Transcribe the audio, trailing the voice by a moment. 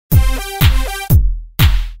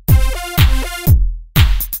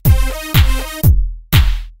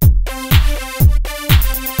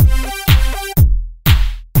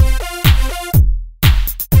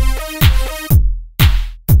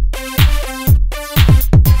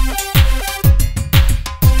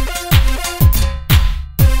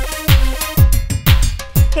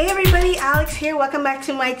welcome back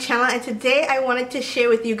to my channel, and today I wanted to share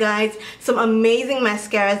with you guys some amazing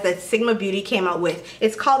mascaras that Sigma Beauty came out with.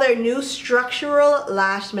 It's called their new Structural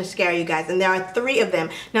Lash Mascara, you guys, and there are 3 of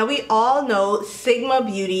them. Now we all know Sigma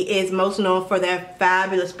Beauty is most known for their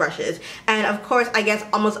fabulous brushes, and of course I guess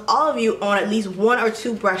almost all of you own at least 1 or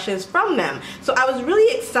 2 brushes from them. So I was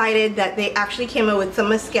really excited that they actually came out with some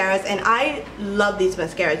mascaras, and I love these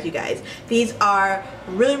mascaras, you guys. These are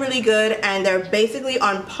really good, and they're basically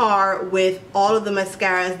on par with all of the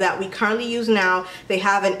mascaras that we currently use now. They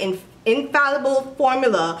have an infallible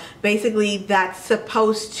formula basically that's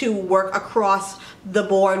supposed to work across the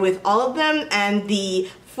board with all of them, and the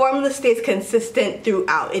formula stays consistent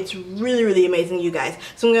throughout. It's really amazing, you guys.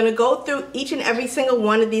 So I'm going to go through each and every single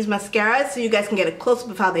one of these mascaras so you guys can get a close-up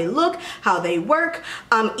of how they look, how they work.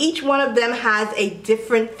 Each one of them has a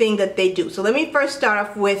different thing that they do. So let me first start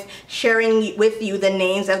off with sharing with you the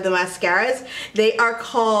names of the mascaras. They are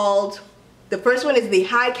called, the first one is the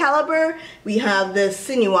High Caliber, we have the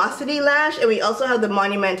Sinuosity Lash, and we also have the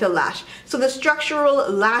Monumental Lash. So the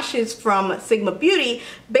Structural Lashes from Sigma Beauty,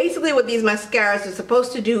 basically what these mascaras are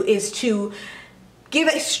supposed to do is to give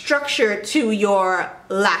a structure to your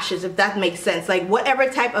lashes, if that makes sense. Like whatever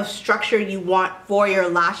type of structure you want for your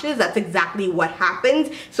lashes, that's exactly what happens.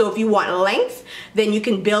 So if you want length, then you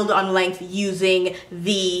can build on length using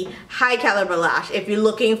the High Caliber Lash. If you're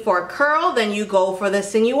looking for curl, then you go for the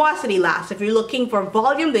Sinuosity Lash. If you're looking for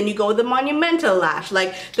volume, then you go with the Monumental Lash.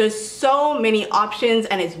 Like there's so many options,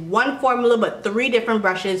 and it's one formula but 3 different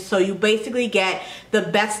brushes, so you basically get the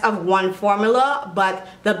best of one formula but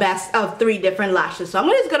the best of 3 different lashes. So I'm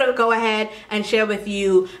just gonna go ahead and share with you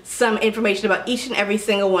some information about each and every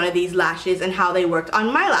single one of these lashes and how they worked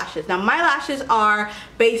on my lashes. Now my lashes are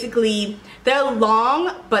basically, they're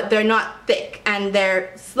long but they're not thick, and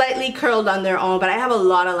they're slightly curled on their own, but I have a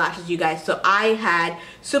lot of lashes, you guys, so I had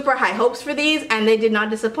super high hopes for these and they did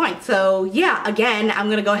not disappoint. So yeah, again, I'm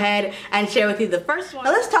gonna go ahead and share with you the first one.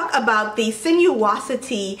 Now let's talk about the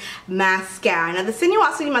Sinuosity Mascara. Now the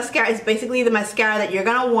Sinuosity Mascara is basically the mascara that you're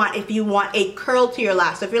gonna want if you want a curl to your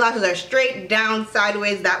lash. So if your lashes are straight down,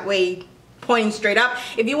 sideways, that way, pointing straight up,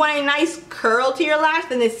 if you want a nice curl to your lash,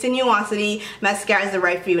 then the Sinuosity Mascara is the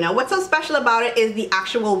right for you. Now what's so special about it is the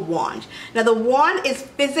actual wand. Now the wand is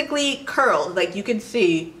physically curled, like you can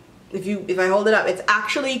see. If I hold it up, it's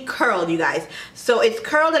actually curled, you guys. So it's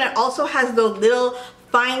curled, and it also has those little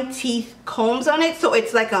fine teeth combs on it. So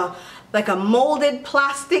it's like a molded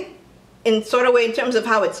plastic in sort of way in terms of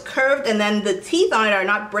how it's curved, and then the teeth on it are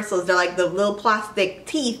not bristles. They're like the little plastic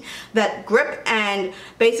teeth that grip and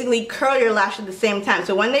basically curl your lash at the same time.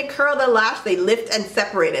 So when they curl the lash, they lift and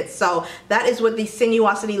separate it. So that is what the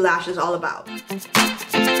Sinuosity Lash is all about.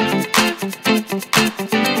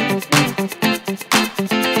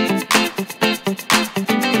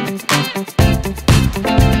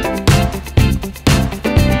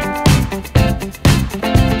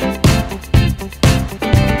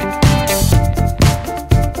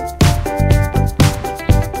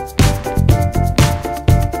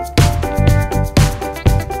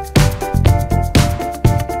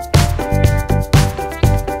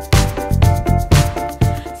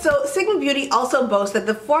 Also boasts that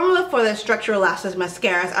the formula for their Structural Lashes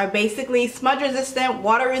Mascaras are basically smudge resistant,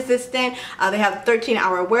 water resistant. They have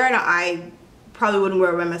 13-hour wear. Now I probably wouldn't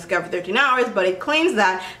wear my mascara for 13 hours, but it claims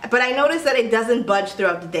that. But I noticed that it doesn't budge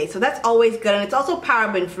throughout the day, so that's always good, and it's also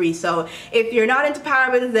paraben free. So if you're not into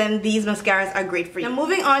parabens, then these mascaras are great for you. Now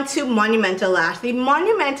moving on to Monumental Lash. The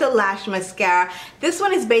Monumental Lash Mascara, this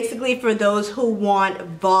one is basically for those who want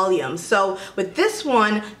volume. So with this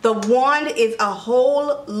one, the wand is a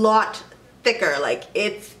whole lot thicker. Like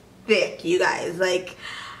it's thick, you guys. Like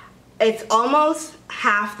it's almost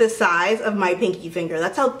half the size of my pinky finger.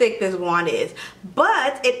 That's how thick this wand is.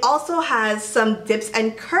 But it also has some dips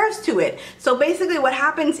and curves to it. So basically what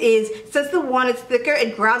happens is, since the wand is thicker,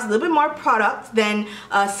 it grabs a little bit more product than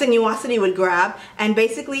Sinuosity would grab, and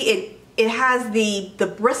basically it has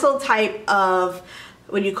the bristle type of,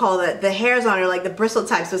 what do you call it, the hairs on it, like the bristle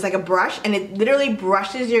type. So it's like a brush, and it literally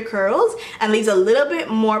brushes your curls and leaves a little bit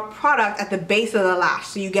more product at the base of the lash.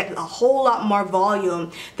 So you get a whole lot more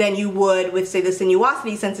volume than you would with, say, the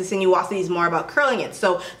Sinuosity, since the Sinuosity is more about curling it.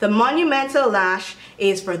 So the Monumental Lash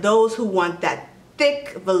is for those who want that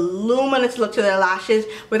thick, voluminous look to their lashes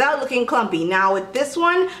without looking clumpy. Now with this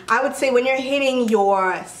one, I would say when you're hitting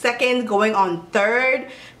your second, going on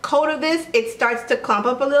third coat of this, it starts to clump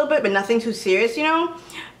up a little bit, but nothing too serious, you know.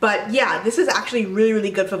 But yeah, this is actually really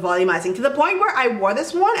good for volumizing, to the point where I wore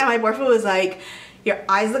this one and my boyfriend was like, your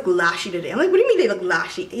eyes look lashy today. I'm like, what do you mean they look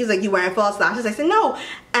lashy? He's like, you wearing false lashes? I said, no.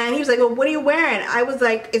 And he was like, well, what are you wearing? I was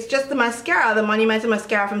like, it's just the mascara, the Monumental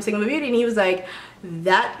Mascara from Sigma Beauty. And he was like,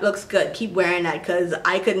 that looks good. Keep wearing that, because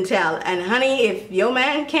I couldn't tell. And honey, if your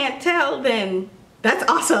man can't tell, then that's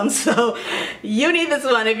awesome. So you need this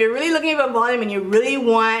one. If you're really looking for volume and you really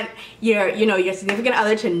want your, your significant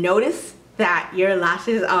other to notice that your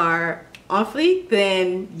lashes are on fleek,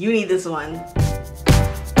 then you need this one.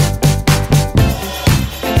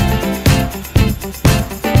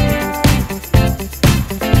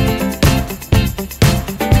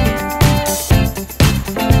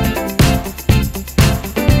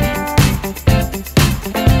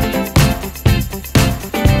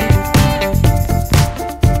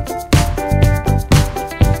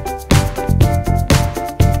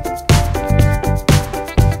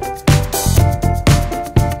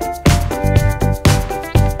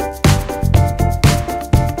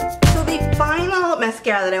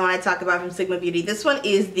 That I want to talk about from Sigma Beauty. This one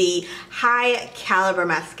is the High Caliber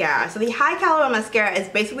Mascara. So the High Caliber Mascara is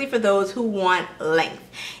basically for those who want length.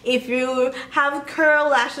 If you have curl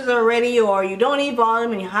lashes already, or you don't need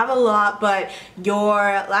volume and you have a lot but your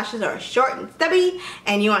lashes are short and stubby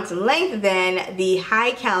and you want some length, then the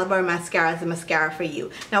High Caliber Mascara is the mascara for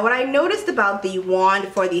you. Now what I noticed about the wand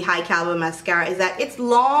for the High Caliber Mascara is that it's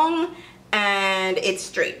long and it's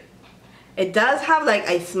straight. It does have like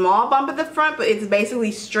a small bump at the front, but it's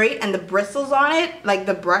basically straight, and the bristles on it, like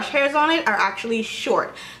the brush hairs on it, are actually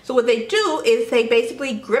short. So what they do is they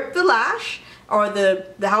basically grip the lash, or the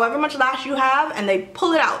however much lash you have, and they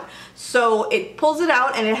pull it out. So it pulls it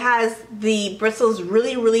out, and it has the bristles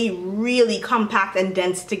really compact and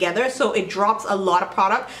dense together, so it drops a lot of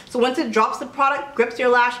product. So once it drops the product, grips your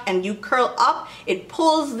lash, and you curl up, it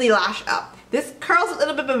pulls the lash up. This curls a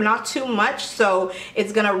little bit, but not too much, so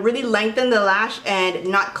it's gonna really lengthen the lash and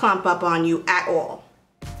not clump up on you at all.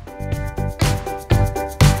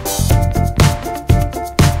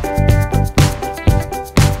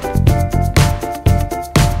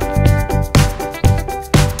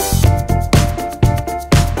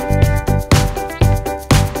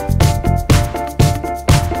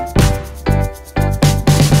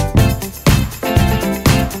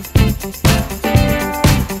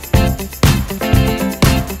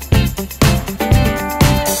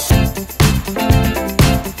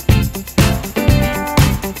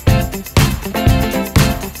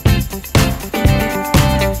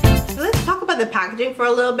 For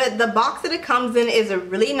a little bit. The box that it comes in is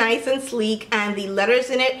really nice and sleek, and the letters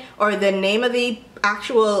in it, or the name of the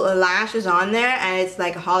actual lash, is on there, and it's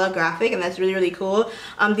like holographic, and that's really cool.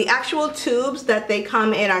 The actual tubes that they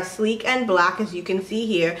come in are sleek and black, as you can see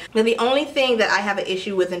here. Now the only thing that I have an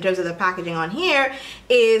issue with in terms of the packaging on here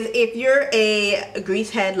is if you're a grease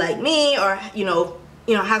head like me, or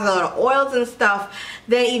has a lot of oils and stuff,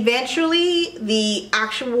 then eventually the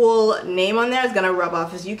actual name on there is gonna rub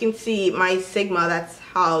off. As you can see, my Sigma, that's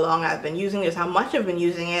how long I've been using this, how much I've been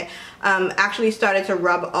using it, actually started to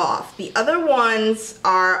rub off. The other ones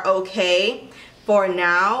are okay for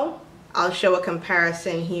now. I'll show a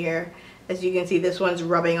comparison here. As you can see, this one's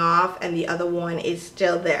rubbing off and the other one is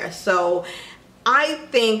still there. So I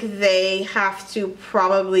think they have to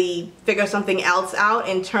probably figure something else out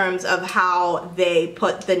in terms of how they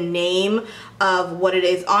put the name of what it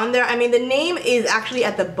is on there. I mean, the name is actually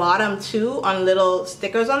at the bottom too, on little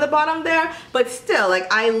stickers on the bottom there, but still,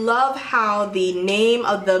 like, I love how the name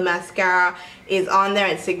of the mascara is on there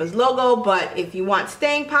and Sigma's logo, but if you want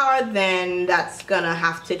staying power, then that's gonna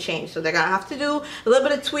have to change. So they're gonna have to do a little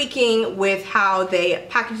bit of tweaking with how they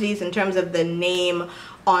package these in terms of the name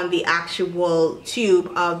on the actual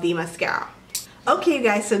tube of the mascara. Okay, you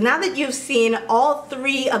guys, so now that you've seen all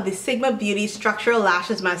three of the Sigma Beauty Structural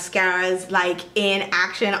Lashes Mascaras like in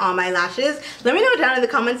action on my lashes, let me know down in the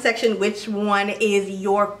comment section which one is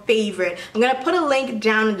your favorite. I'm gonna put a link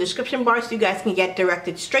down in the description bar so you guys can get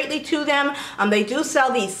directed straightly to them. They do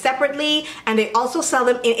sell these separately, and they also sell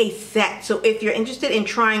them in a set. So if you're interested in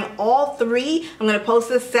trying all three, I'm gonna post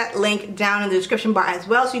the set link down in the description bar as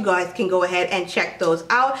well, so you guys can go ahead and check those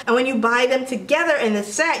out. And when you buy them together in the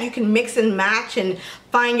set, you can mix and match and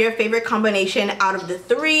find your favorite combination out of the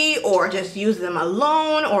three, or just use them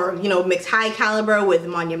alone, or mix High Caliber with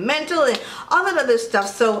Monumental and all that other stuff.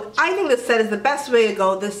 So I think the set is the best way to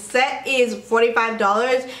go. The set is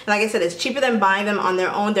 $45, and like I said, it's cheaper than buying them on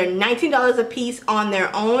their own. They're $19 a piece on their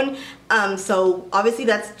own. So obviously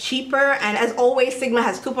that's cheaper, and as always, Sigma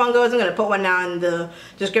has coupon codes. I'm gonna put one down in the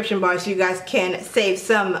description bar so you guys can save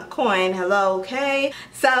some coin. Hello, okay?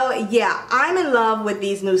 So yeah, I'm in love with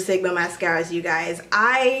these new Sigma mascaras, you guys.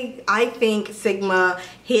 I think Sigma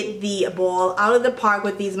hit the ball out of the park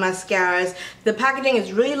with these mascaras. The packaging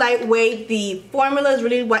is really lightweight. The formula is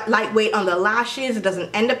really lightweight on the lashes. It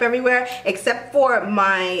doesn't end up everywhere except for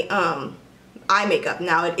my eye makeup.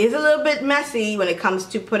 Now it is a little bit messy when it comes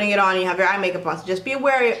to putting it on. You have your eye makeup on, so just be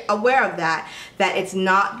aware of that it's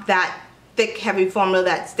not that thick heavy formula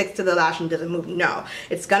that sticks to the lash and doesn't move. No,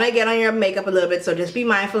 it's gonna get on your makeup a little bit, so just be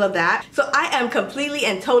mindful of that. So I am completely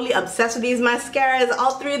and totally obsessed with these mascaras.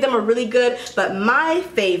 All three of them are really good, but my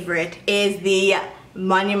favorite is the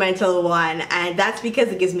Monumental one, and that's because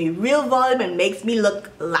it gives me real volume and makes me look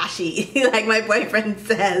lashy like my boyfriend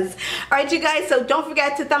says. Alright you guys, so don't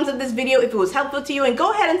forget to thumbs up this video if it was helpful to you, and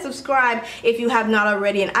go ahead and subscribe if you have not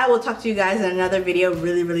already, and I will talk to you guys in another video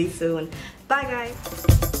really soon. Bye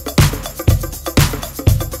guys.